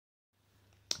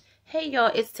Hey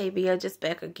y'all, it's Tabia, just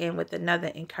back again with another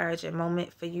encouraging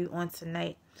moment for you on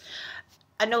tonight.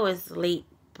 I know it's late,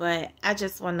 but I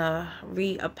just want to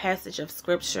read a passage of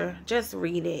scripture. Just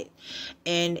read it.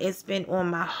 And it's been on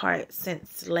my heart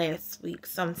since last week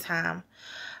sometime.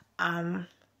 So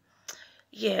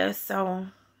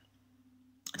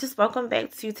just welcome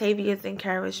back to Tavia's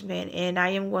encouragement. And I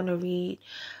am going to read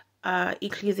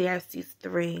Ecclesiastes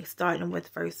 3, starting with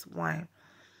verse 1.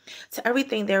 To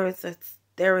everything there is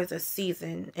a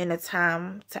season and a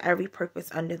time to every purpose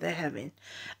under the heaven.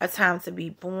 A time to be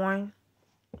born,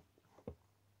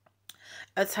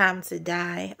 a time to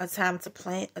die, a time to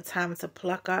plant, a time to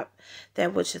pluck up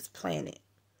that which is planted.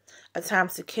 A time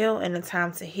to kill and a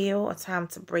time to heal, a time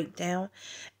to break down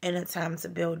and a time to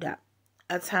build up.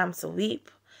 A time to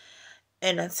weep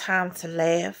and a time to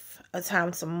laugh, a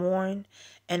time to mourn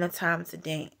and a time to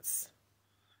dance.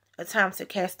 A time to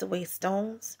cast away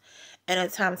stones, and a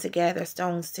time to gather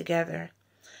stones together.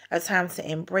 A time to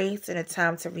embrace, and a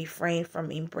time to refrain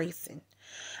from embracing.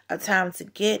 A time to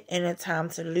get, and a time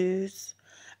to lose.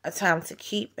 A time to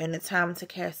keep, and a time to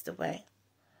cast away.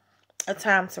 A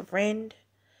time to rend,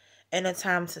 and a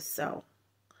time to sow.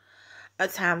 A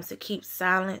time to keep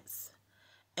silence,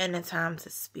 and a time to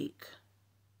speak.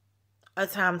 A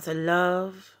time to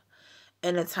love,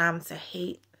 and a time to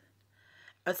hate.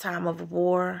 A time of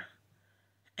war,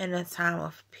 and a time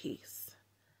of peace.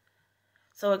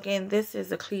 So again, this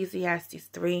is Ecclesiastes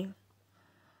 3,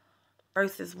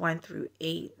 verses 1 through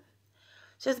 8.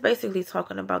 Just basically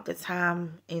talking about the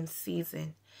time and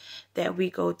season that we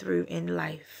go through in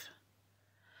life.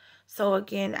 So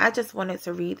again, I just wanted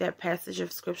to read that passage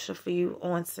of scripture for you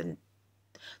on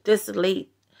this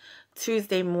late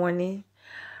Tuesday morning.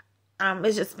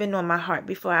 It's just been on my heart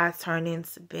before I turn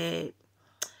into bed.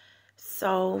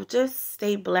 So just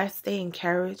stay blessed, stay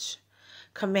encouraged,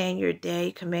 command your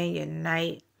day, command your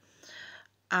night.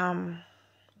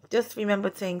 Just remember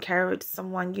to encourage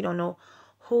someone you don't know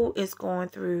who is going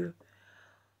through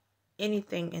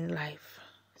anything in life.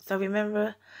 So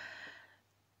remember,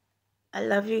 I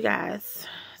love you guys.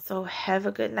 So have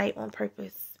a good night on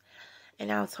purpose.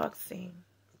 And I'll talk soon.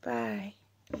 Bye.